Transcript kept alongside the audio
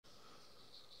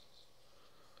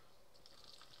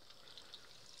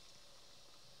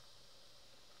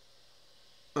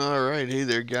Alright, hey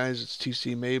there guys, it's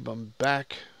TC Mabe. I'm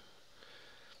back.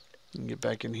 Get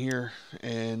back in here,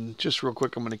 and just real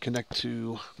quick I'm going to connect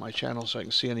to my channel so I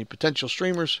can see any potential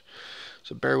streamers,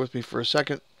 so bear with me for a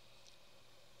second.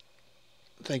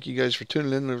 Thank you guys for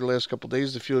tuning in over the last couple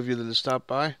days, the few of you that have stopped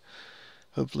by.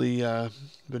 Hopefully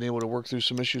been able to work through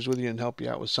some issues with you and help you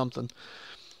out with something.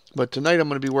 But tonight I'm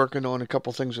going to be working on a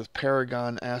couple things with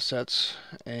Paragon assets,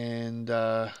 and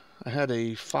I had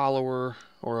a follower,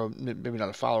 or maybe not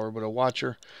a follower, but a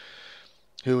watcher,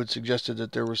 who had suggested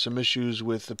that there were some issues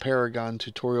with the Paragon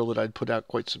tutorial that I'd put out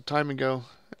quite some time ago,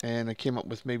 and I came up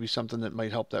with maybe something that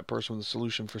might help that person with a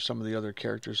solution for some of the other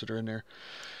characters that are in there.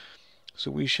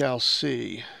 So we shall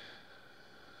see.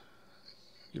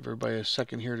 Give everybody a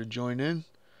second here to join in.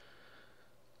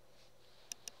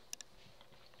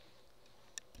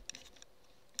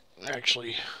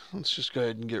 Actually, let's just go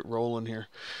ahead and get rolling here.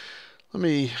 Let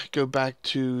me go back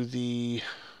to the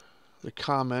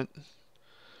comment.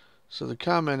 So the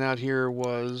comment out here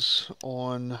was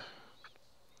on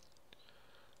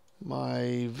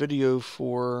my video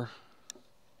for,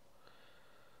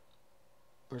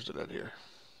 where's it at here?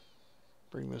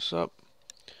 Bring this up.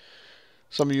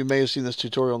 Some of you may have seen this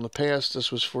tutorial in the past. This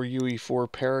was for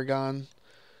UE4 Paragon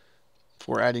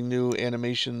for adding new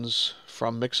animations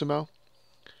from Mixamo.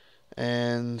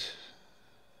 And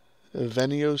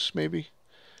Venios, maybe?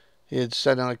 He had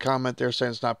said on a comment there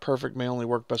saying it's not perfect, may only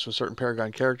work best with certain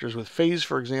Paragon characters. With Phase,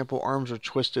 for example, arms are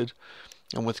twisted,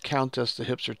 and with Countess, the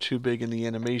hips are too big in the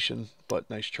animation, but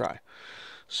nice try.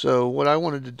 So what I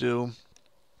wanted to do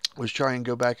was try and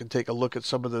go back and take a look at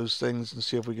some of those things and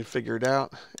see if we could figure it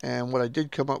out. And what I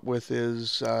did come up with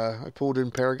is I pulled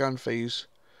in Paragon Phase,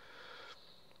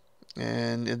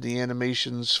 and in the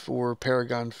animations for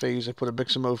Paragon Phase I put a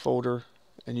Mixamo folder,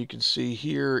 and you can see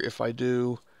here if I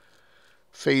do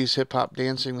Phase Hip Hop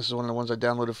Dancing, this is one of the ones I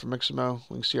downloaded from Mixamo.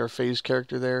 We can see our Phase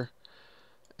character there,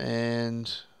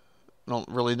 and I don't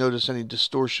really notice any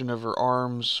distortion of her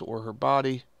arms or her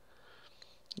body.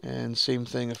 And same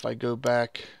thing if I go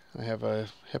back, I have a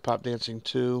Hip Hop Dancing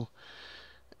 2,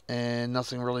 and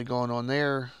nothing really going on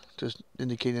there to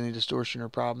indicate any distortion or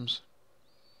problems.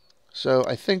 So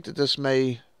I think that this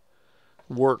may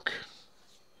work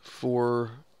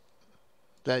for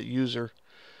that user,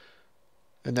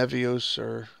 Evenios,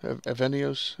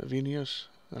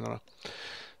 I don't know.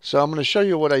 So I'm going to show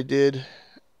you what I did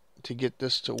to get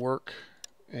this to work,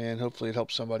 and hopefully it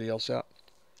helps somebody else out.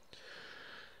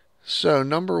 So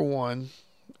number one,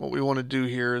 what we want to do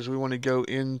here is we want to go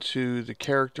into the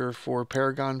character for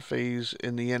Paragon Phase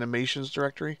in the animations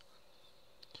directory.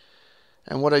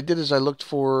 And what I did is I looked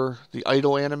for the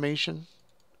idle animation,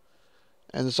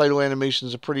 and this idle animation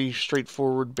is a pretty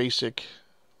straightforward basic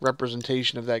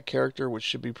representation of that character, which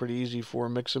should be pretty easy for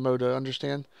Mixamo to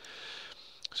understand.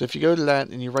 So if you go to that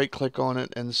and you right click on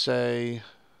it and say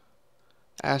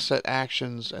Asset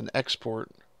Actions and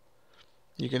Export,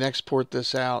 you can export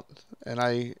this out. And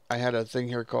I had a thing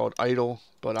here called idle,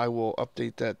 but I will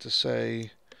update that to say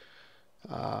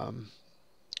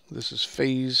this is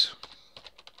Phase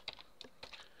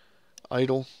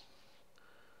idle,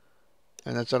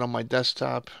 and that's out on my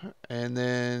desktop. And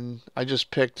then I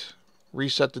just picked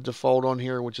reset the default on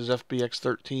here, which is FBX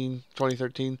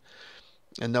 2013,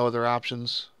 and no other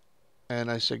options. And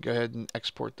I said go ahead and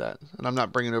export that. And I'm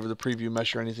not bringing over the preview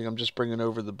mesh or anything, I'm just bringing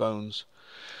over the bones.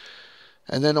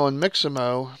 And then on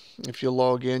Mixamo, if you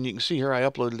log in, you can see here I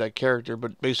uploaded that character,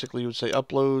 but basically you would say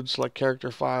upload, select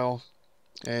character file,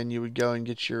 and you would go and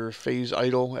get your Phase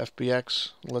idle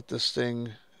FBX, let this thing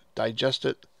digest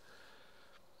it,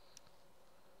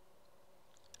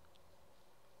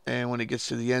 and when it gets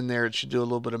to the end there, it should do a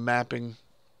little bit of mapping,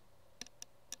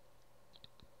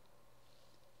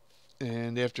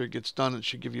 and after it gets done, it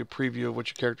should give you a preview of what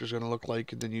your character is going to look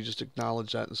like, and then you just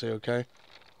acknowledge that and say okay.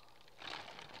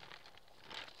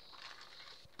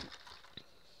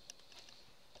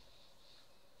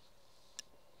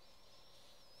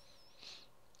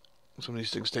 Some of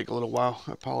these things take a little while.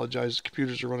 I apologize.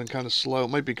 Computers are running kind of slow. It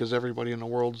might be because everybody in the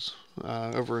world's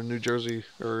over in New Jersey,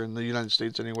 or in the United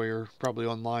States anyway, are probably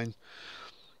online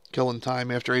killing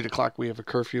time. After 8 o'clock we have a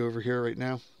curfew over here right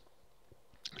now.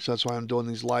 So that's why I'm doing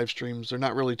these live streams. They're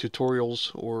not really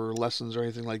tutorials or lessons or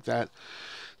anything like that.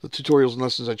 The tutorials and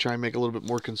lessons I try and make a little bit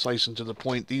more concise and to the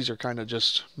point. These are kind of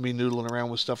just me noodling around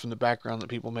with stuff in the background that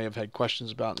people may have had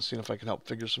questions about, and seeing if I can help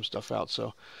figure some stuff out.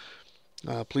 So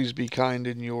please be kind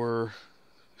in your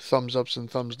thumbs ups and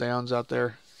thumbs downs out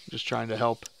there. Just trying to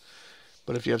help.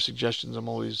 But if you have suggestions, I'm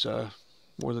always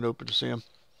more than open to see them.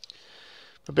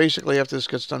 But basically, after this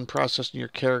gets done processing your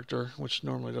character, which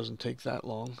normally doesn't take that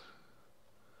long,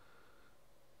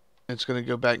 it's going to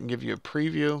go back and give you a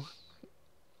preview.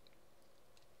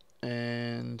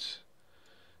 and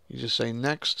you just say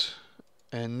next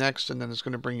and next, and then it's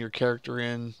going to bring your character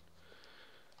in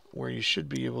where you should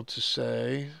be able to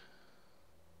say,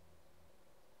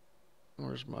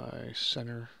 where's my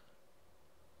center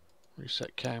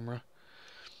reset camera?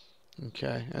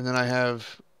 Okay, and then I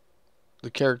have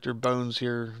the character Bones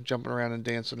here jumping around and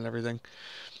dancing and everything.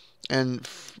 And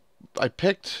I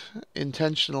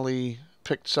intentionally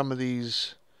picked some of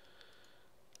these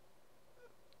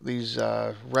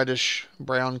reddish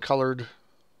brown colored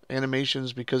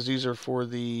animations because these are for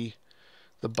the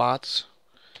bots.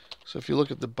 So if you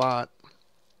look at the bot,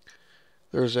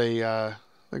 there's I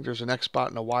think there's an X bot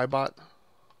and a Y bot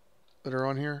that are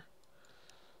on here.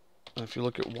 And if you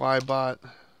look at Y bot,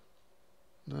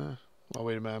 well,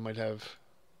 wait a minute, I might have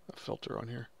a filter on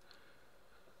here.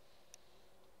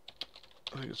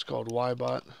 I think it's called Y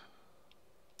bot.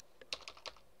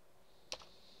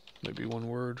 Maybe one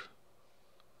word.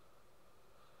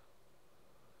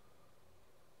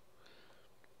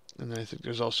 And then I think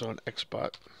there's also an X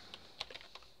bot.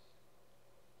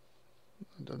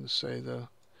 It doesn't say though.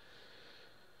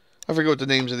 I forget what the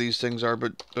names of these things are,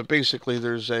 but basically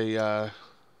there's a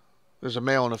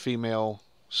male and a female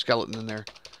skeleton in there.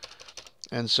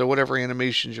 And so whatever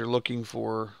animations you're looking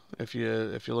for, if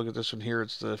you look at this one here,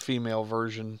 it's the female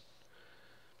version,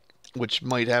 which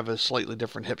might have a slightly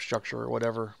different hip structure or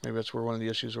whatever. Maybe that's where one of the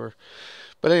issues were.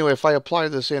 But anyway, if I apply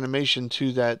this animation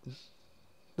to that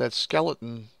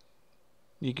skeleton,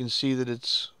 you can see that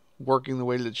it's working the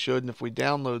way that it should. And if we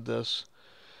download this,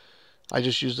 I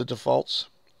just use the defaults.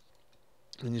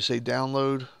 And you say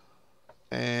download,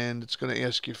 and it's going to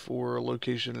ask you for a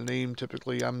location and name.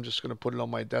 Typically, I'm just going to put it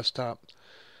on my desktop,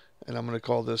 and I'm going to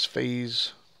call this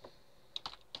phase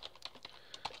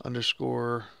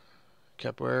underscore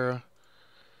capoeira.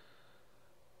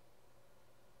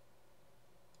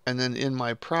 And then in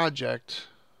my project,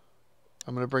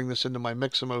 I'm going to bring this into my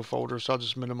Mixamo folder, so I'll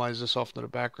just minimize this off to the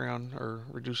background or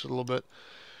reduce it a little bit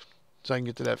so I can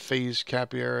get to that phase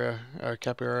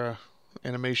capoeira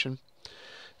animation.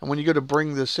 And when you go to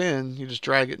bring this in, you just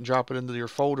drag it and drop it into your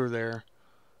folder there.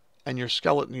 And your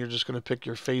skeleton, you're just going to pick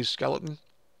your phase skeleton.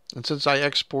 And since I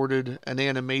exported an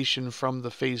animation from the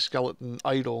phase skeleton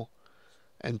idle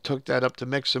and took that up to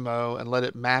Mixamo and let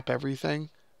it map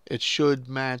everything, it should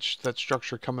match that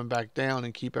structure coming back down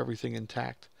and keep everything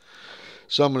intact.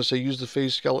 So I'm going to say use the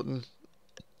phase skeleton.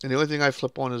 And the only thing I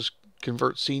flip on is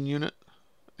convert scene unit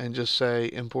and just say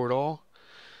import all.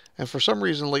 And for some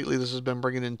reason lately this has been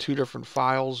bringing in two different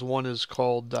files. One is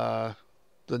called the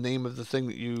name of the thing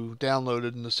that you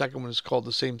downloaded, and the second one is called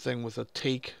the same thing with a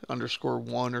take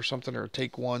 _1 or something, or a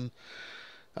take one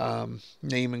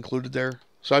name included there.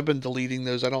 So I've been deleting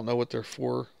those. I don't know what they're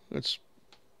for. It's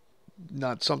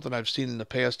not something I've seen in the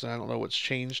past, and I don't know what's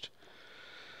changed.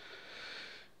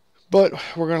 But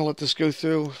we're going to let this go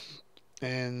through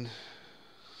and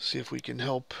see if we can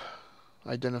help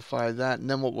identify that. And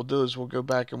then what we'll do is we'll go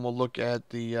back and we'll look at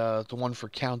the one for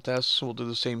Countess. We'll do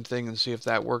the same thing and see if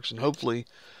that works, and hopefully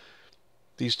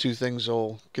these two things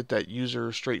will get that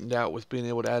user straightened out with being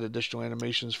able to add additional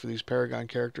animations for these Paragon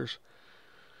characters.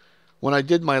 When I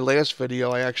did my last video,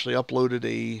 I actually uploaded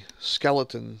a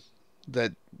skeleton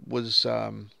that was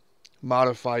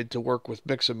modified to work with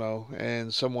Mixamo,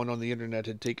 and someone on the internet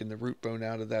had taken the root bone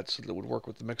out of that so that it would work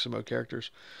with the Mixamo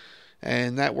characters.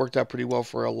 And that worked out pretty well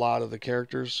for a lot of the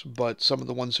characters, but some of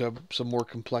the ones who have some more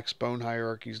complex bone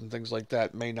hierarchies and things like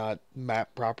that may not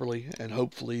map properly, and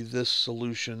hopefully this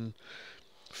solution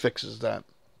fixes that.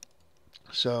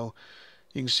 So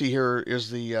you can see here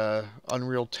is the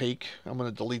Unreal Take. I'm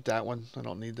going to delete that one. I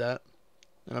don't need that.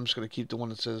 And I'm just going to keep the one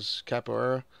that says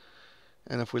Capoeira.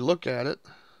 And if we look at it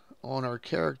on our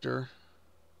character,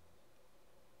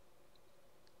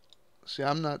 see,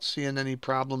 I'm not seeing any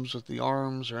problems with the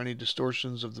arms or any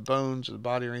distortions of the bones or the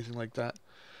body or anything like that.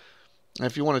 And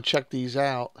if you want to check these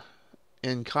out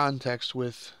in context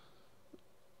with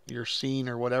your scene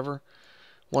or whatever,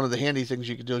 one of the handy things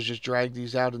you can do is just drag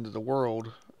these out into the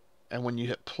world, and when you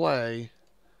hit play,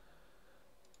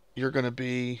 you're going to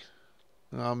be,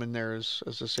 I'm in there as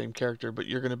the same character, but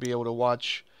you're going to be able to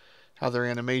watch how their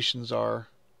animations are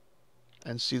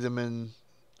and see them in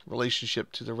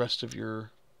relationship to the rest of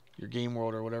your game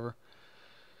world or whatever.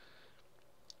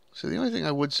 So the only thing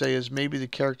I would say is maybe the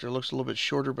character looks a little bit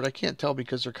shorter, but I can't tell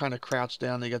because they're kind of crouched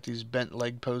down. They got these bent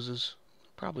leg poses.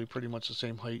 Probably pretty much the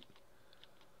same height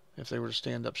if they were to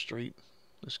stand up straight.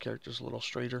 This character's a little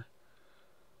straighter.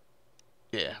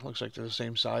 Yeah, looks like they're the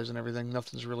same size and everything.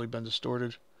 Nothing's really been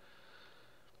distorted.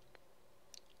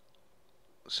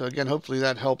 So again, hopefully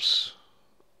that helps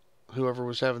whoever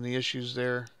was having the issues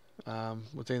there.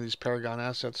 with any of these Paragon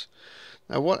assets.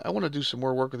 Now, I want to do some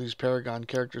more work with these Paragon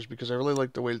characters because I really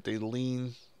like the way that they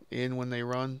lean in when they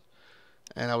run,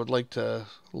 and I would like to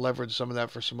leverage some of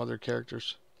that for some other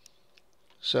characters.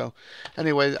 So,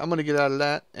 anyway, I'm going to get out of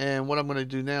that, and what I'm going to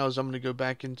do now is I'm going to go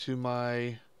back into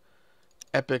my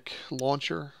Epic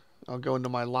launcher. I'll go into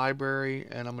my library,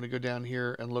 and I'm going to go down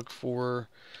here and look for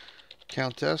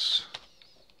Countess,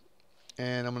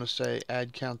 and I'm going to say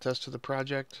add Countess to the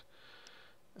project,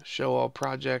 show all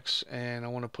projects, and I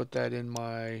want to put that in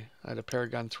my, I had a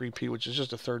Paragon 3P, which is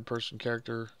just a third person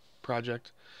character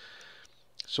project.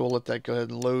 So we'll let that go ahead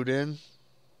and load in.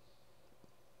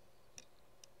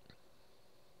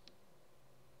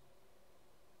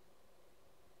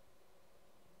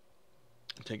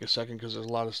 Take a second because there's a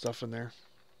lot of stuff in there.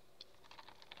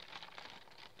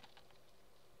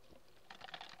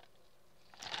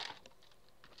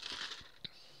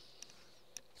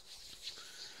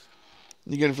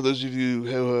 Again, for those of you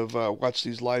who have watched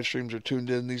these live streams or tuned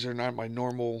in, these are not my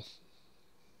normal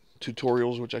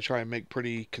tutorials, which I try and make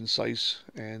pretty concise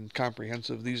and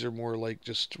comprehensive. These are more like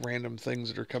just random things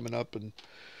that are coming up and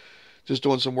just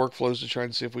doing some workflows to try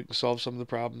and see if we can solve some of the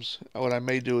problems. What I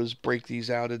may do is break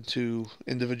these out into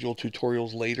individual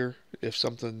tutorials later if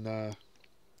something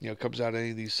comes out of any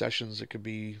of these sessions that could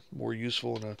be more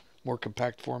useful in a more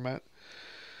compact format.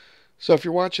 So if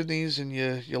you're watching these and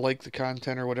you like the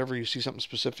content or whatever, you see something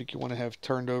specific you want to have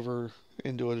turned over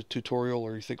into a tutorial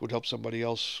or you think would help somebody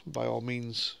else, by all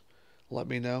means, let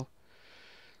me know.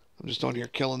 I'm just on here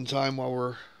killing time while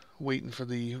we're waiting for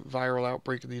the viral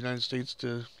outbreak in the United States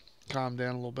to calm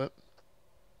down a little bit.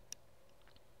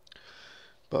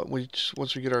 But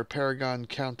once we get our Paragon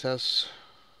Countess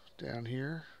down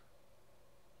here,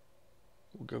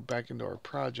 we'll go back into our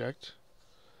project.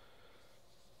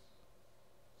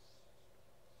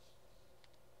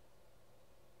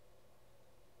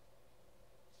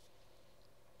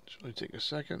 Should really take a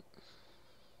second.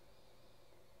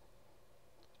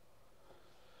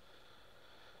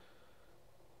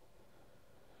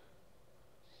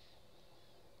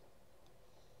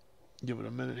 Give it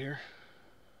a minute here.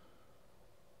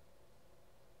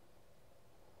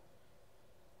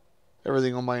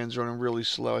 Everything on my end's running really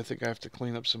slow. I think I have to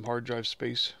clean up some hard drive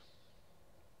space.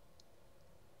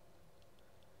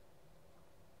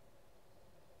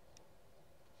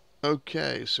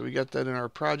 Okay, so we got that in our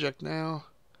project now.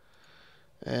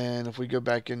 And if we go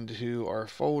back into our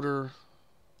folder,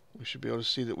 we should be able to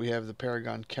see that we have the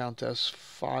Paragon Countess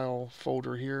file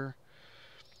folder here.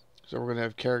 So we're going to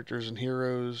have characters and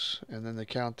heroes, and then the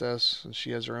Countess, and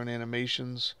she has her own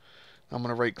animations. I'm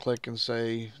going to right click and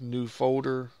say new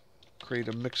folder, create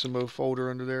a Mixamo folder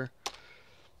under there.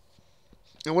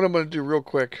 And what I'm going to do real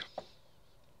quick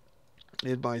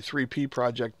in my 3P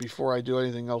project, before I do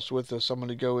anything else with this, I'm going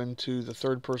to go into the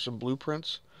third person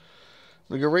blueprints.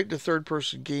 I'm going to go right to third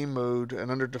person game mode,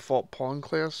 and under default pawn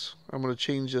class, I'm going to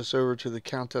change this over to the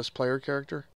Countess player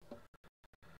character.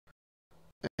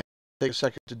 Take a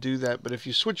second to do that, but if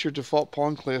you switch your default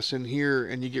pawn class in here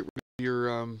and you get rid of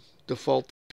your default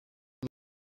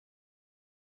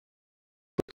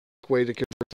way to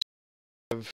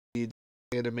convert the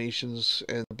animations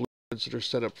and the blueprints that are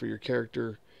set up for your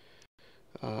character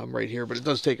right here, but it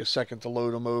does take a second to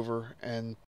load them over.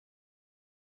 And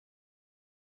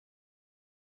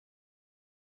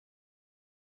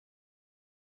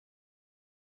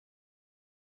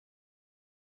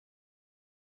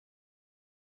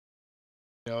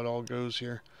how it all goes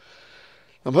here.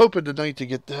 I'm hoping tonight to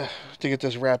get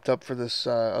this wrapped up for this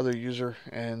other user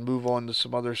and move on to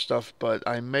some other stuff, but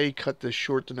I may cut this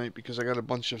short tonight because I got a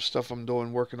bunch of stuff I'm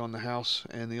doing working on the house,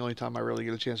 and the only time I really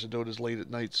get a chance to do it is late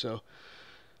at night, so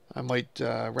I might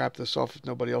wrap this off if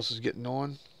nobody else is getting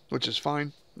on, which is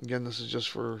fine. Again, this is just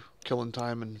for killing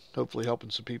time and hopefully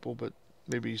helping some people, but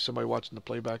maybe somebody watching the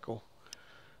playback will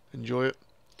enjoy it.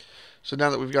 So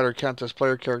now that we've got our Countess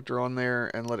player character on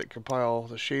there, and let it compile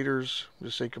the shaders,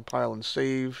 just say compile and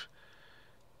save.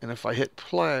 And if I hit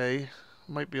play, it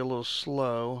might be a little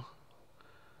slow,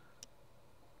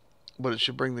 but it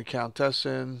should bring the Countess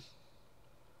in.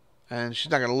 And she's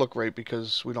not going to look right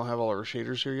because we don't have all our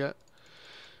shaders here yet.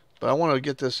 But I want to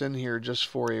get this in here just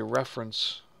for a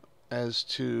reference as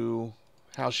to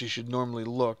how she should normally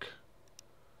look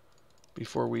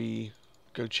before we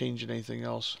go changing anything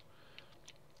else.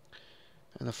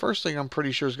 And the first thing I'm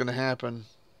pretty sure is going to happen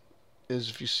is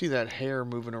if you see that hair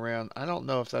moving around, I don't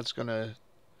know if that's going to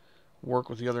work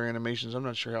with the other animations. I'm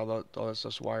not sure how all that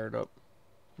stuff's wired up.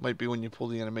 Might be when you pull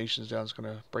the animations down it's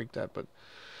going to break that, but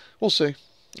we'll see.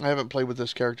 I haven't played with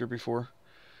this character before.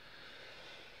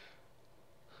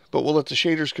 But we'll let the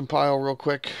shaders compile real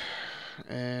quick,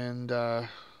 and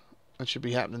That should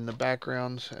be happening in the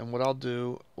background. And what I'll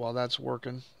do while that's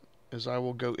working is I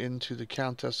will go into the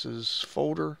Countess's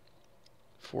folder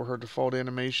for her default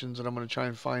animations, and I'm going to try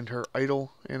and find her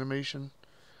idle animation,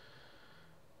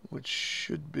 which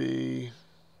should be,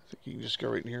 I think you can just go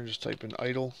right in here and just type in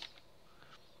idle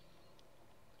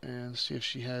and see if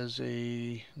she has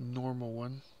a normal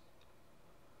one.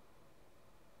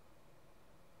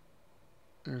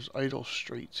 There's idle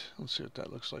straight. Let's see what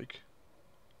that looks like.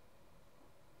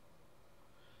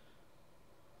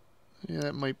 Yeah,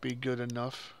 that might be good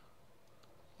enough.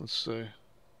 Let's see. I'm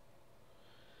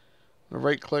going to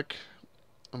right click.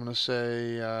 I'm going to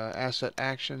say Asset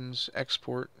Actions,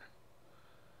 Export.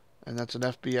 And that's an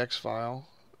FBX file.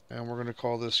 And we're going to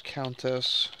call this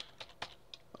Countess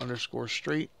underscore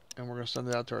straight. And we're going to send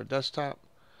it out to our desktop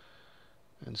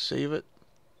and save it.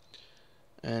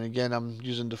 And again, I'm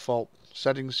using default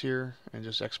settings here and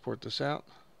just export this out.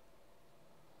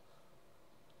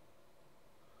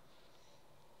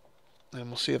 And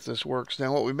we'll see if this works.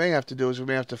 Now what we may have to do is we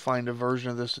may have to find a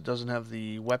version of this that doesn't have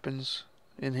the weapons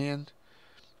in hand.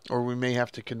 Or we may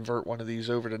have to convert one of these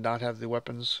over to not have the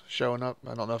weapons showing up.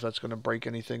 I don't know if that's going to break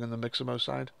anything on the Mixamo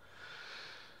side.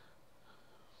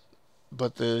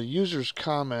 But the user's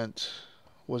comment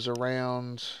was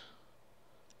around,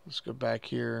 let's go back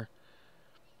here.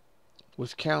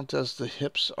 With Countess, the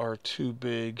hips are too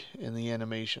big in the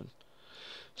animation.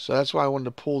 So that's why I wanted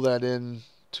to pull that in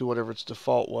to whatever its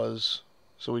default was,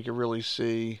 so we could really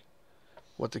see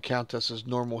what the Countess's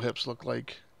normal hips look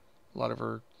like. A lot of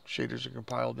her shaders are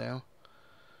compiled now.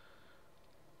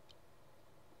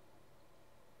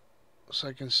 So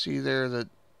I can see there that,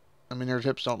 I mean, her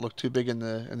hips don't look too big in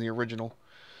the original.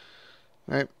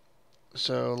 All right,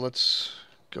 so let's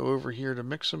go over here to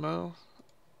Mixamo,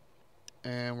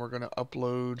 and we're going to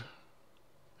upload a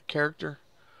character.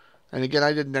 And again,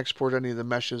 I didn't export any of the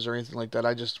meshes or anything like that.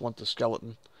 I just want the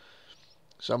skeleton.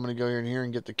 So I'm going to go in here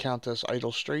and get the Countess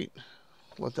idle straight.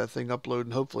 Let that thing upload,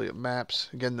 and hopefully it maps.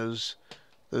 Again, those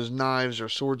knives or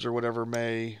swords or whatever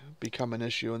may become an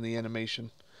issue in the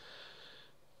animation.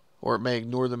 Or it may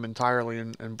ignore them entirely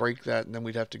and break that, and then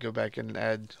we'd have to go back in and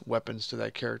add weapons to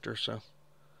that character. So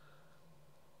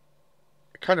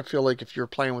I kind of feel like if you're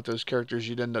playing with those characters,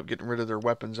 you'd end up getting rid of their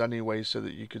weapons anyway so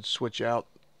that you could switch out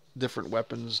different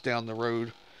weapons down the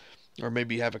road. Or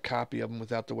maybe have a copy of them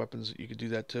without the weapons that you could do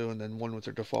that too, and then one with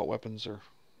their default weapons, or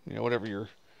whatever your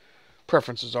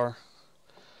preferences are.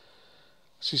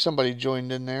 See somebody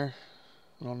joined in there.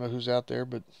 I don't know who's out there,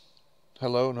 but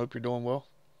hello and hope you're doing well.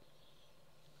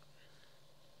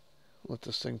 Let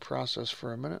this thing process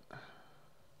for a minute.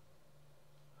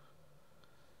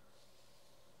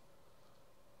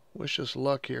 Wish us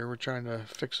luck here. We're trying to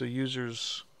fix a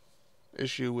user's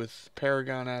issue with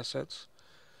Paragon assets.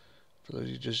 For those of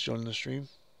you just joined the stream.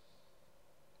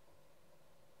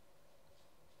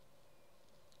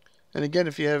 And again,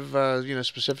 if you have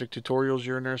specific tutorials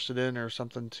you're interested in or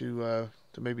something to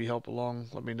maybe help along,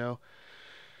 let me know.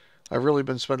 I've really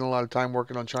been spending a lot of time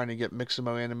working on trying to get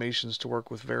Mixamo animations to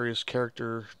work with various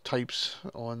character types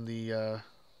on the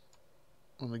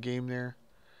game there.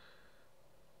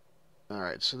 All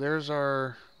right, so there's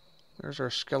our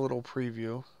skeletal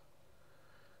preview,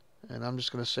 and I'm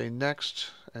just going to say next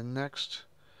and next,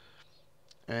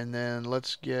 and then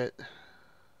let's get.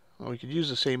 Well, we could use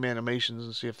the same animations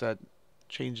and see if that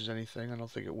changes anything. I don't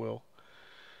think it will.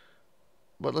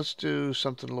 But let's do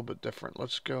something a little bit different.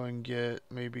 Let's go and get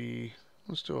maybe,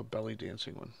 let's do a belly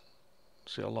dancing one.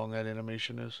 See how long that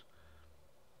animation is.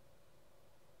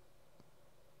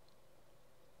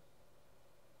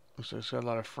 Looks like it's got a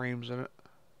lot of frames in it.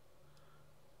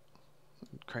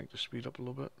 Crank the speed up a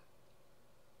little bit.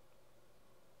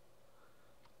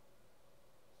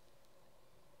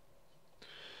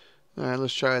 Alright,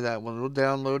 let's try that one. We'll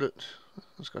download it.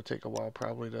 It's going to take a while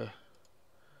probably to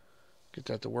get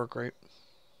that to work right.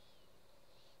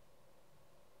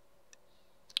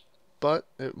 But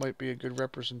it might be a good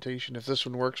representation. If this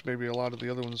one works, maybe a lot of the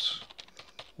other ones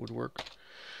would work.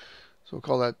 So we'll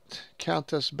call that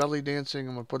Countess Belly Dancing.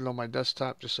 I'm going to put it on my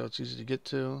desktop just so it's easy to get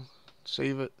to.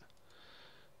 Save it.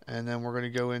 And then we're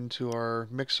going to go into our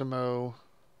Mixamo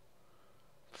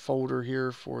folder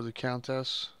here for the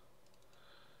Countess.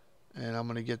 And I'm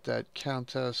going to get that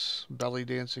Countess Belly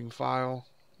Dancing file,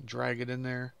 drag it in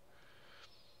there,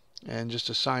 and just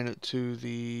assign it to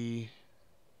the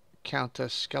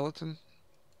Countess skeleton.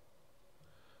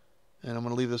 And I'm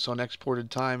going to leave this on exported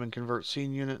time and convert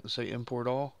scene unit and say import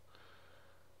all.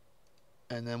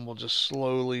 And then we'll just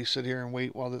slowly sit here and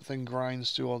wait while the thing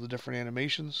grinds through all the different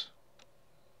animations.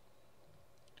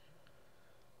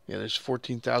 Yeah, there's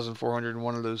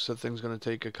 14,401 of those. That thing's going to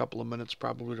take a couple of minutes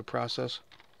probably to process.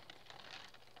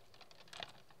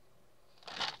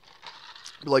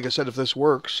 Like I said, if this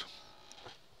works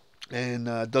and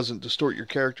doesn't distort your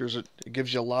characters, it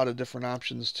gives you a lot of different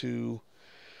options to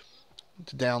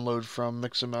download from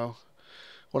Mixamo.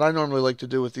 What I normally like to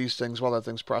do with these things while that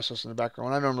thing's processing in the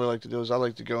background, what I normally like to do is I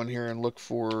like to go in here and look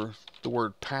for the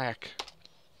word pack,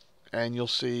 and you'll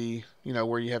see, you know,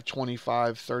 where you have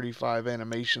 25, 35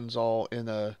 animations all in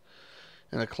a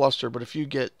cluster. But if you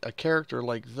get a character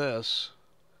like this,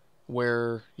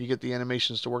 where you get the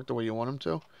animations to work the way you want them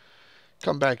to,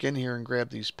 come back in here and grab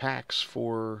these packs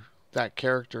for that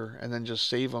character and then just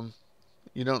save them.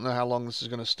 You don't know how long this is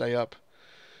going to stay up,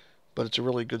 but it's a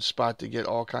really good spot to get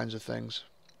all kinds of things.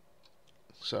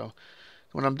 So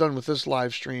when I'm done with this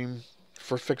live stream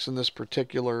for fixing this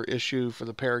particular issue for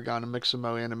the Paragon and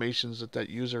Mixamo animations that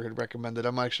user had recommended,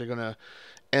 I'm actually going to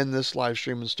end this live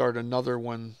stream and start another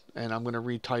one, and I'm going to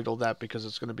retitle that because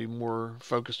it's going to be more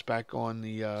focused back on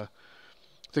the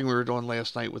thing we were doing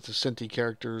last night with the Cinti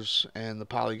characters and the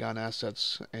Polygon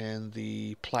assets and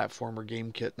the platformer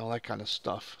game kit and all that kind of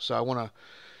stuff. So I want to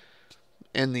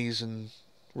end these and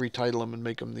retitle them and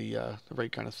make them the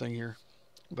right kind of thing here.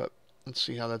 But let's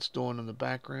see how that's doing in the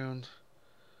background.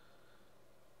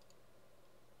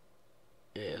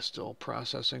 Yeah, still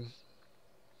processing.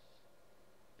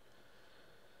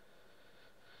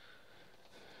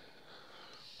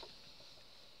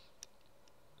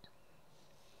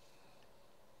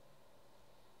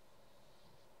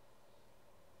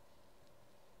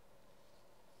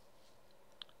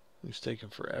 It's taking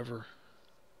forever.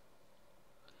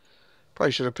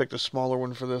 Probably should have picked a smaller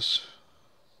one for this.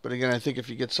 But again, I think if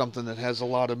you get something that has a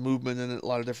lot of movement in it, a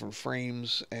lot of different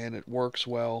frames, and it works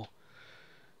well,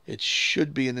 it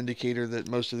should be an indicator that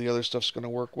most of the other stuff's going to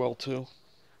work well too.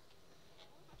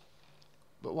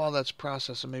 But while that's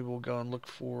processing, maybe we'll go and look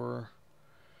for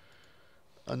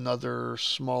another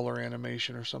smaller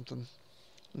animation or something.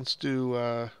 Let's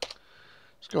go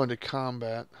into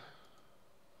combat.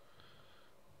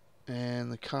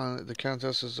 And the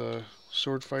contest is a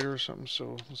sword fighter or something,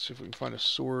 so let's see if we can find a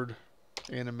sword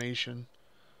animation.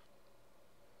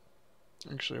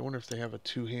 Actually, I wonder if they have a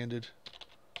two-handed.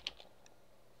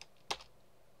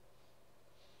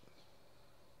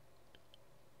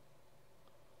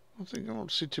 I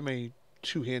don't see too many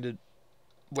two-handed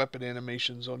weapon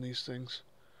animations on these things.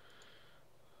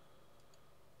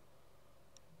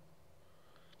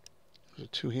 There's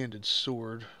a two-handed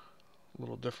sword. A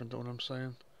little different than what I'm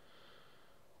saying.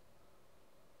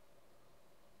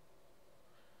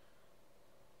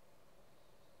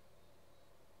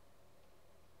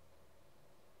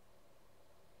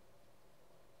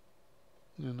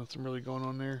 Yeah, nothing really going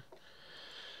on there.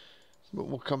 But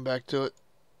we'll come back to it.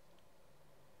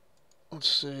 Let's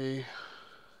see.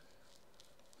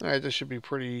 Alright, this should be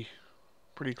pretty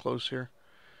close here.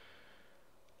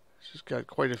 It's just got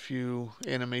quite a few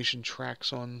animation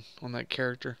tracks on that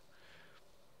character.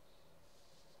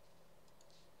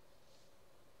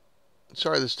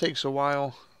 Sorry this takes a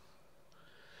while,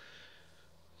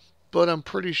 but I'm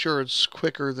pretty sure it's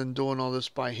quicker than doing all this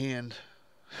by hand.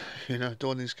 You know,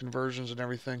 doing these conversions and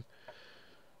everything.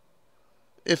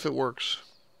 If it works.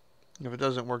 If it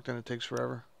doesn't work, then it takes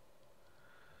forever.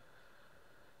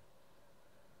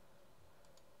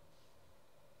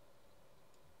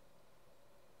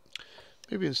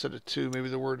 Maybe instead of two, maybe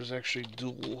the word is actually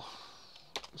dual.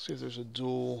 Let's see if there's a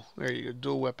dual. There you go,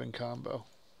 dual weapon combo.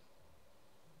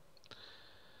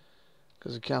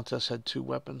 Because the Countess had two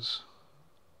weapons.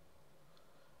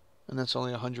 And that's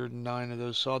only 109 of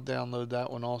those, so I'll download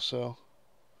that one also.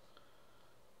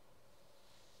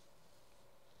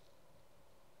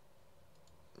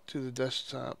 To the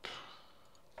desktop.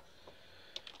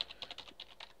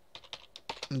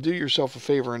 And do yourself a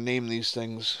favor and name these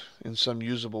things in some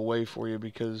usable way for you,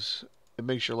 because it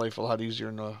makes your life a lot easier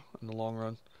in the long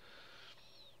run.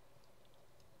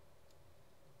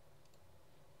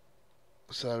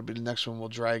 So that'll be the next one we'll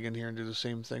drag in here and do the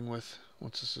same thing with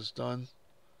once this is done.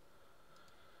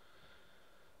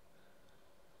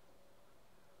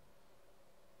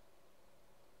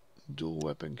 Dual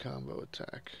weapon combo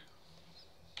attack.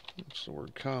 What's the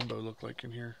word combo look like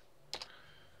in here?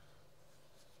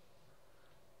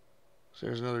 So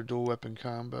there's another dual weapon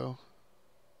combo.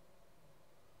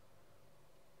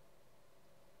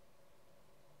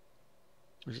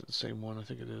 Is it the same one? I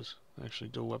think it is.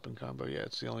 Actually, dual weapon combo. Yeah,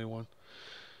 it's the only one.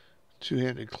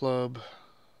 Two-handed club.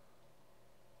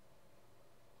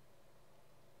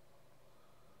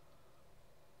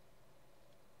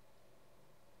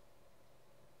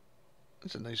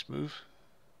 That's a nice move.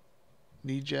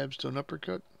 Knee jabs to an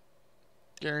uppercut.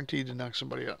 Guaranteed to knock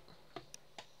somebody out.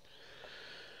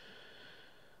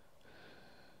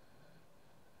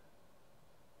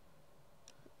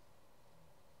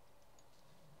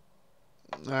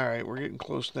 Alright, we're getting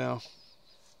close now.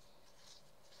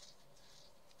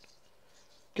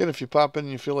 Again, if you pop in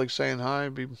and you feel like saying hi,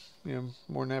 I'd be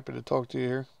more than happy to talk to you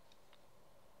here.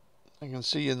 I can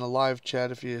see you in the live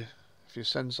chat if you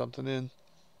send something in.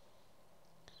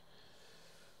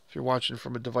 If you're watching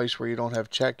from a device where you don't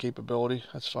have chat capability,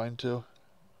 that's fine too.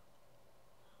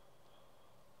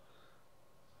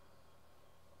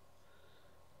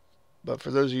 But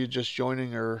for those of you just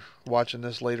joining or watching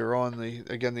this later on,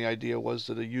 the idea was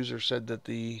that a user said that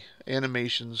the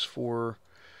animations for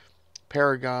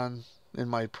Paragon in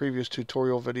my previous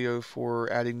tutorial video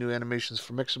for adding new animations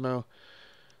for Mixamo,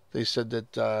 they said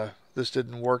that this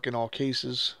didn't work in all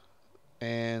cases,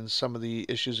 and some of the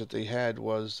issues that they had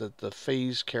was that the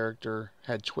phase character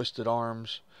had twisted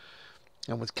arms,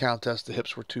 and with Countess the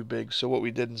hips were too big. So what we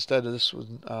did instead of this was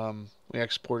we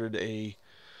exported a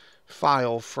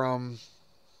file from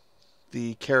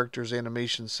the characters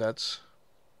animation sets.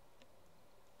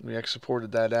 We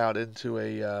exported that out into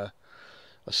a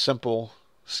simple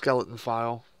skeleton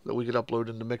file that we could upload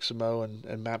into Mixamo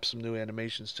and map some new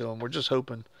animations to. And we're just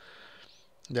hoping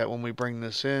that when we bring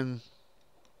this in,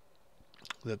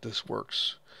 that this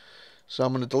works. So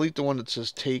I'm going to delete the one that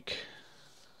says take.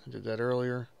 I did that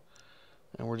earlier.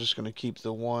 And we're just going to keep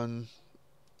the one.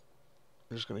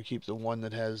 We're just going to keep the one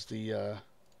that has the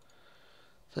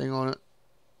thing on it.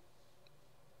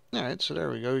 Alright, so there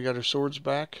we go. We got her swords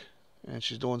back. And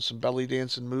she's doing some belly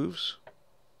dancing moves.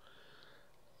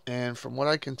 And from what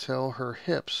I can tell, her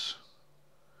hips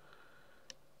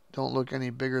don't look any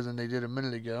bigger than they did a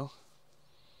minute ago.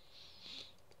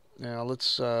 Now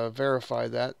let's verify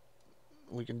that.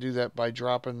 We can do that by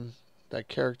dropping that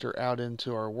character out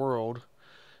into our world.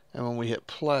 And when we hit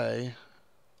play,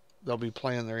 they'll be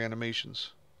playing their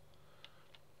animations.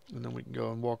 And then we can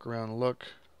go and walk around and look.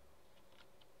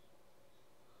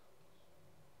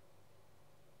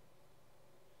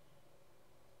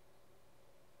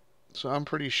 So I'm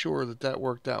pretty sure that that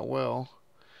worked out well.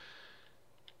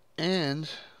 And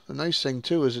the nice thing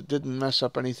too is it didn't mess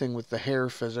up anything with the hair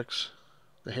physics.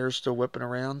 The hair's still whipping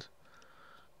around.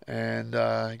 And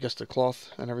I guess the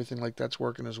cloth and everything like that's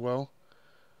working as well.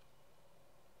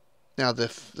 Now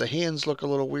the hands look a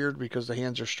little weird because the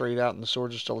hands are straight out and the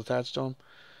swords are still attached to them.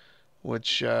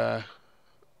 Which that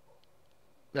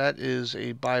is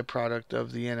a byproduct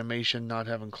of the animation not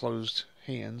having closed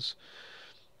hands.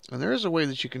 And there is a way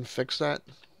that you can fix that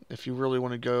if you really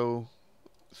want to go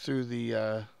through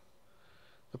the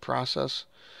process.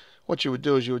 What you would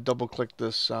do is you would double click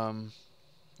this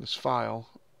this file,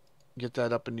 get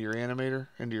that up into your animator,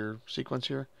 into your sequence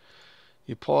here.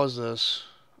 You pause this,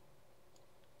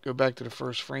 go back to the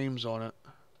first frames on it,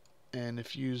 and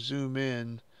if you zoom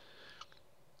in,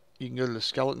 you can go to the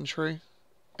skeleton tree,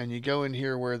 and you go in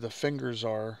here where the fingers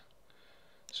are.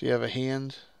 So you have a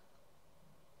hand,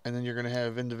 and then you're going to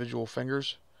have individual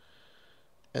fingers.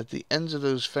 At the ends of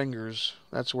those fingers,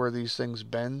 that's where these things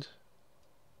bend.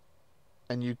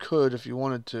 And you could, if you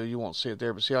wanted to, you won't see it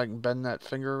there, but see how I can bend that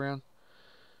finger around?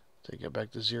 Take it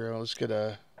back to 0. Let's get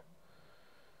a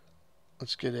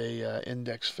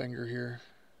index finger here.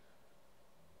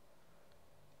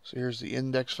 So here's the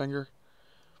index finger.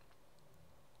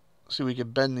 See, we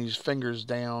could bend these fingers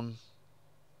down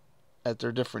at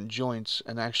their different joints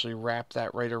and actually wrap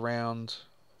that right around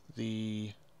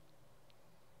the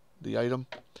item.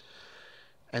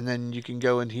 And then you can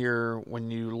go in here when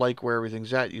you like where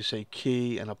everything's at, you say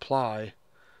key and apply,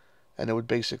 and it would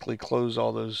basically close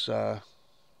all those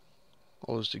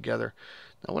together.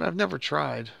 Now what I've never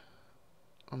tried,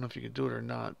 I don't know if you could do it or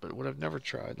not, but what I've never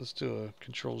tried, let's do a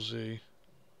Control Z.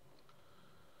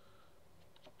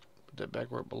 Put that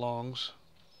back where it belongs.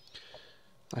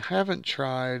 I haven't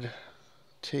tried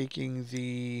taking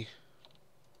the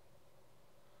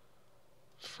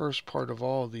first part of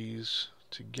all of these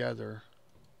together.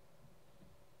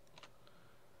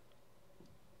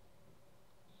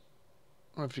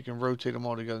 I don't know if you can rotate them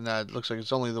all together. Nah, it looks like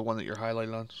it's only the one that you're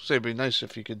highlighting on. So it'd be nice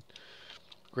if you could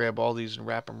grab all these and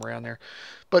wrap them around there.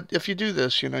 But if you do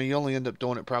this, you know, you only end up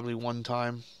doing it probably one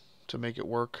time to make it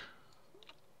work.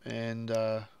 And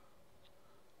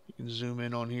you can zoom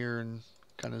in on here and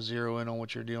kind of zero in on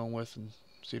what you're dealing with and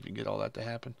see if you can get all that to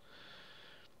happen.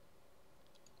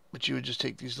 But you would just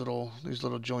take these little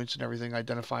joints and everything,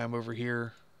 identify them over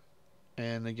here,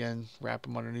 and again wrap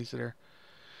them underneath there.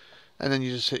 And then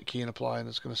you just hit key and apply, and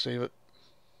it's going to save it.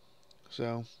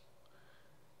 So,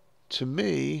 to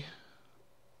me,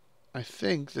 I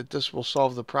think that this will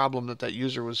solve the problem that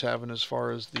user was having as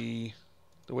far as the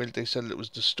way that they said it was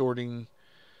distorting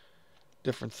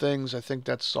different things. I think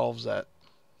that solves that.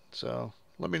 So,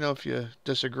 let me know if you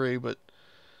disagree, but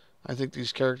I think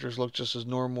these characters look just as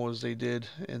normal as they did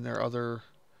in their other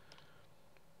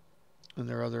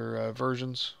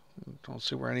versions. I don't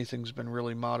see where anything's been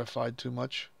really modified too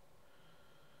much.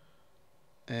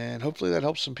 And hopefully that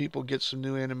helps some people get some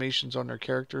new animations on their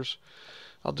characters.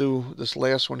 I'll do this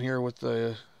last one here with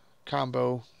the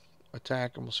combo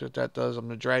attack, and we'll see what that does. I'm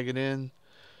going to drag it in.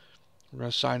 We're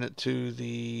going to assign it to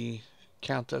the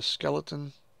Countess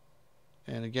Skeleton.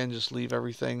 And again, just leave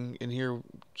everything in here.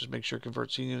 Just make sure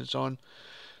convert scene units on.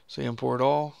 Say import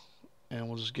all. And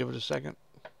we'll just give it a second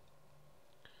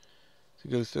to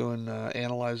go through and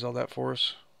analyze all that for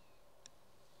us.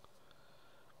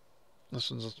 This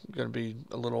one's going to be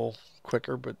a little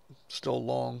quicker, but still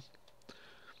long.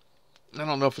 I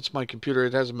don't know if it's my computer.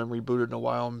 It hasn't been rebooted in a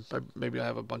while. Maybe I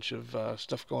have a bunch of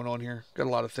stuff going on here. Got a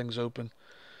lot of things open.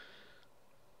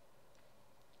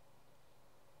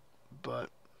 But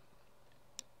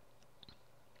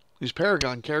these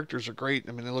Paragon characters are great.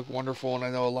 I mean, they look wonderful, and I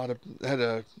know a lot of had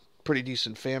a pretty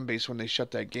decent fan base when they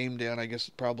shut that game down. I guess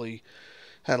it probably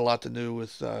had a lot to do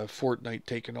with Fortnite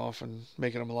taking off and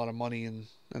making them a lot of money, and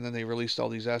then they released all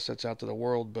these assets out to the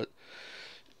world. But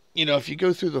you know, if you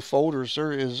go through the folders,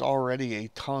 there is already a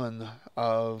ton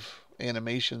of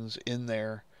animations in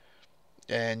there,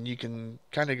 and you can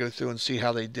kind of go through and see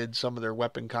how they did some of their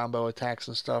weapon combo attacks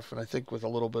and stuff. And I think with a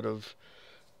little bit of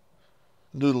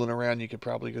noodling around, you could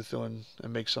probably go through and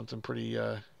make something pretty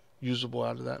usable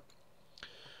out of that.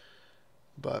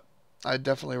 But I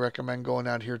definitely recommend going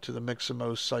out here to the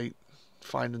Mixamo site,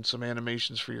 finding some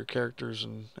animations for your characters,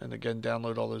 and again,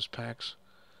 download all those packs.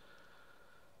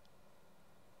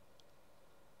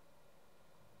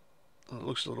 It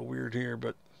looks a little weird here,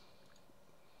 but...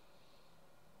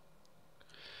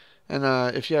 And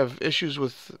if you have issues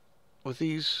with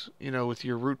these, you know, with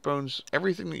your root bones,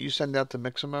 everything that you send out to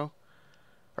Mixamo,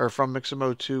 or from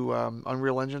Mixamo to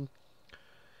Unreal Engine,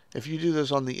 if you do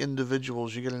this on the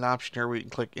individuals, you get an option here where you can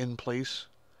click in place.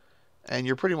 And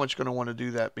you're pretty much going to want to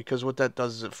do that, because what that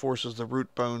does is it forces the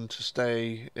root bone to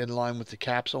stay in line with the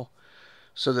capsule,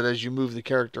 so that as you move the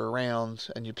character around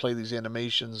and you play these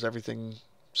animations, everything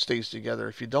stays together.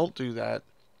 If you don't do that,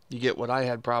 you get what I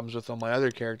had problems with on my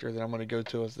other character that I'm going to go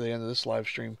to at the end of this live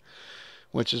stream,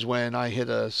 which is when I hit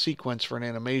a sequence for an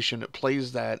animation, it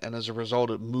plays that, and as a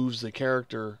result it moves the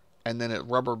character, and then it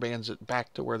rubber bands it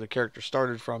back to where the character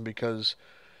started from, because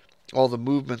all the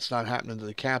movement's not happening to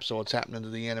the capsule, it's happening to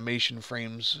the animation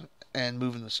frames and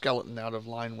moving the skeleton out of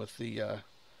line with the you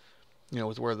know,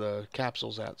 with where the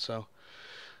capsule's at. So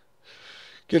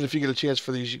again, if you get a chance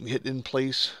for these, you can hit in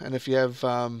place. And if you have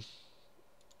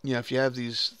you know, if you have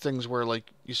these things where, like,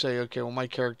 you say, okay, well, my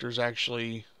character's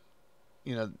actually,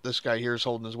 you know, this guy here is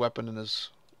holding his weapon in his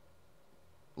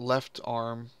left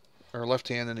arm or left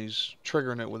hand, and he's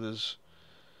triggering it with his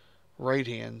right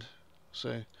hand,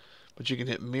 say, but you can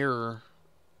hit mirror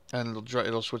and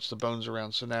it'll switch the bones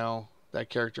around. So now that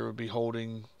character would be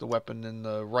holding the weapon in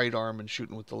the right arm and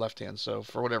shooting with the left hand. So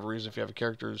for whatever reason, if you have a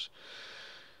character's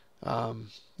you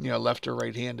know, left or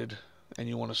right handed, and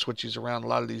you want to switch these around, a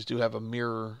lot of these do have a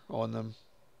mirror on them,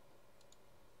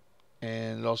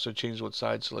 and it also changes what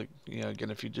side. So, like, you know,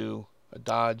 again, if you do a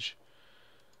dodge,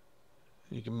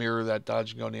 you can mirror that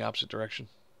dodge and go in the opposite direction.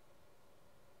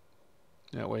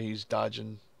 That way he's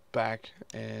dodging back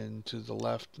and to the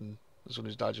left, and this one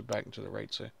he's dodging back and to the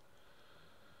right, say.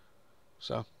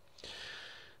 So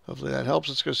hopefully that helps.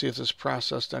 Let's go see if this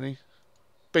processed any.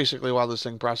 Basically, while this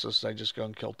thing processes, I just go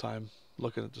and kill time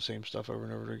looking at the same stuff over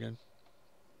and over again.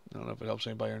 I don't know if it helps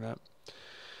anybody or not.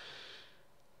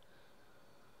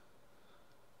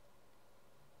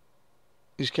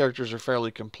 These characters are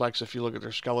fairly complex. If you look at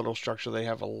their skeletal structure, they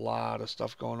have a lot of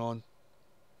stuff going on.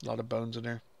 A lot of bones in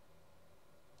there.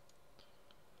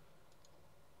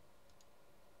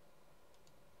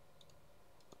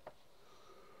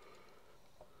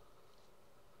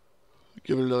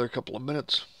 Give it another couple of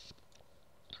minutes.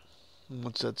 And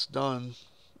once that's done,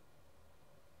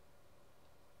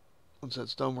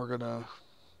 we're going to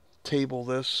table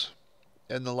this,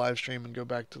 end the live stream, and go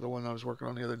back to the one I was working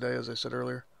on the other day, as I said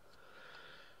earlier.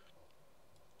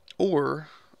 Or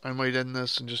I might end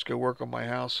this and just go work on my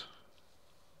house.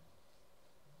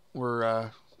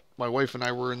 Where my wife and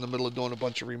I were in the middle of doing a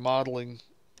bunch of remodeling,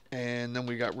 and then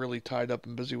we got really tied up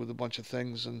and busy with a bunch of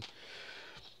things. And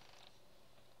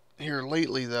here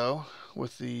lately, though,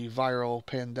 with the viral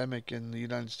pandemic in the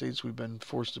United States, we've been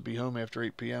forced to be home after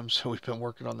 8 p.m. So we've been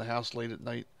working on the house late at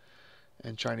night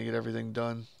and trying to get everything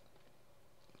done.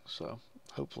 So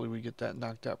hopefully we get that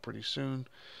knocked out pretty soon.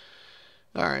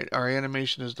 Alright, our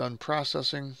animation is done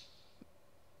processing.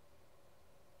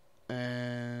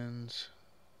 And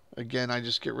Again, I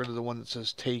just get rid of the one that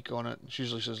says take on it. It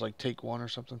usually says like take one or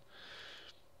something.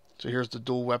 So here's the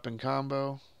dual weapon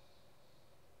combo.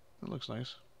 It looks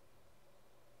nice.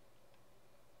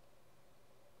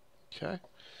 Okay.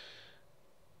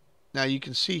 Now you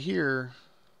can see here,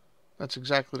 that's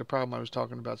exactly the problem I was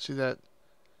talking about. See that?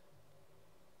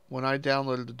 When I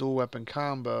downloaded the dual weapon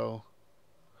combo,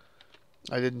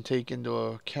 I didn't take into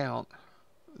account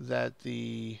that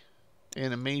the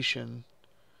animation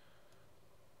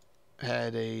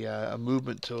had a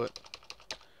movement to it.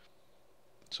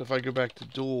 So if I go back to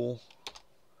dual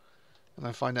and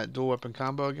I find that dual weapon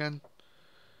combo again,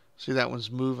 see that one's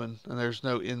moving and there's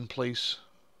no in place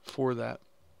for that.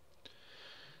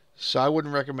 So I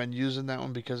wouldn't recommend using that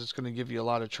one because it's going to give you a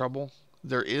lot of trouble.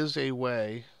 There is a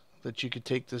way that you could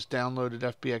take this downloaded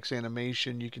FBX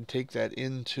animation, you can take that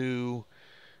into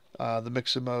the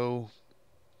Mixamo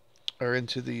or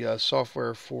into the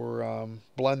software for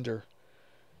Blender,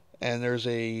 and there's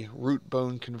a root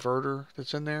bone converter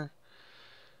that's in there.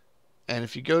 And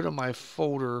if you go to my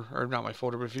folder, or not my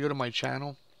folder, but if you go to my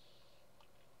channel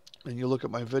and you look at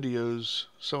my videos,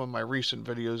 some of my recent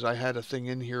videos, I had a thing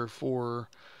in here for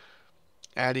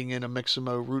adding in a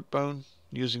Mixamo root bone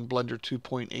using Blender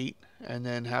 2.8, and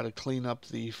then how to clean up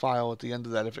the file at the end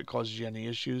of that if it causes you any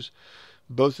issues.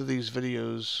 Both of these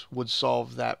videos would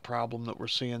solve that problem that we're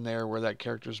seeing there, where that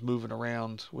character's moving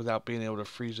around without being able to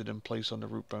freeze it in place on the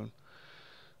root bone.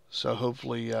 So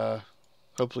hopefully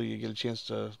you get a chance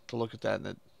to look at that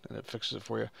and it fixes it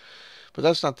for you. But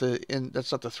that's not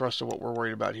the thrust of what we're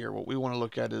worried about here. What we want to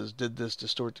look at is, did this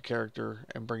distort the character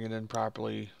and bring it in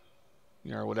properly,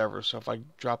 you know, or whatever. So if I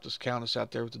drop this Countess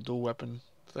out there with the dual weapon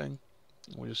thing,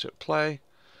 we just hit play,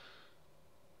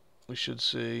 we should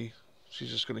see she's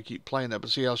just going to keep playing that.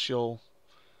 But see how she'll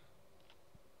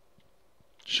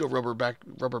rubber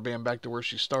band back to where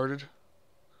she started,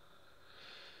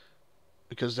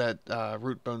 because that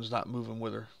root bone's not moving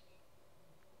with her.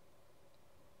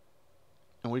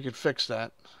 And we could fix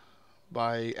that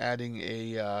by adding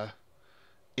a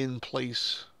in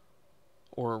place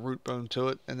or a root bone to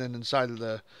it, and then inside of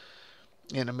the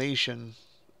animation,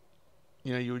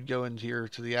 you know, you would go into here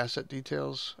to the asset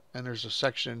details, and there's a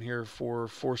section in here for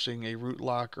forcing a root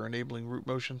lock or enabling root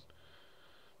motion.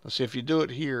 Let's see if you do it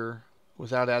here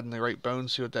without adding the right bone,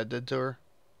 see what that did to her.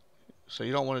 So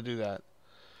you don't want to do that.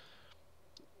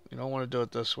 You don't want to do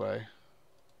it this way.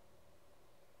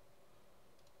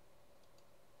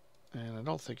 And I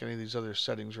don't think any of these other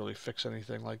settings really fix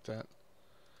anything like that.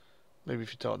 Maybe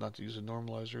if you tell it not to use a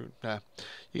normalized root. Nah.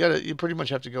 You pretty much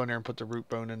have to go in there and put the root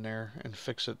bone in there and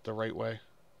fix it the right way.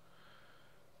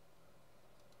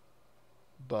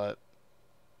 But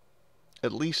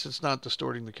at least it's not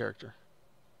distorting the character.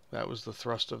 That was the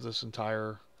thrust of this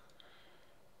entire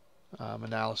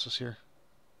analysis here.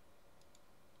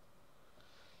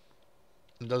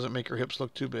 It doesn't make her hips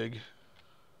look too big.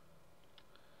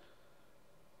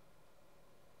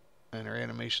 And her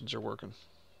animations are working.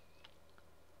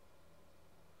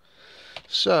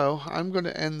 So I'm going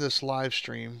to end this live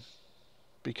stream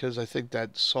because I think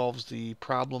that solves the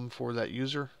problem for that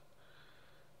user.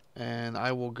 And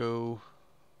I will go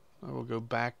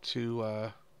back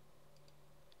to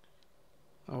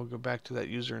that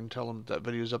user and tell them that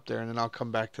video's up there, and then I'll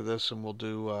come back to this and we'll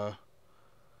do a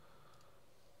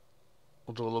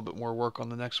little bit more work on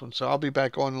the next one. So I'll be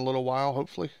back on in a little while,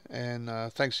 hopefully. And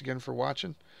thanks again for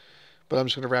watching. But I'm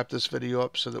just going to wrap this video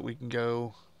up so that we can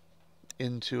go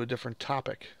into a different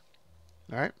topic.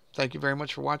 All right. Thank you very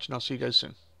much for watching. I'll see you guys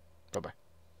soon. Bye-bye.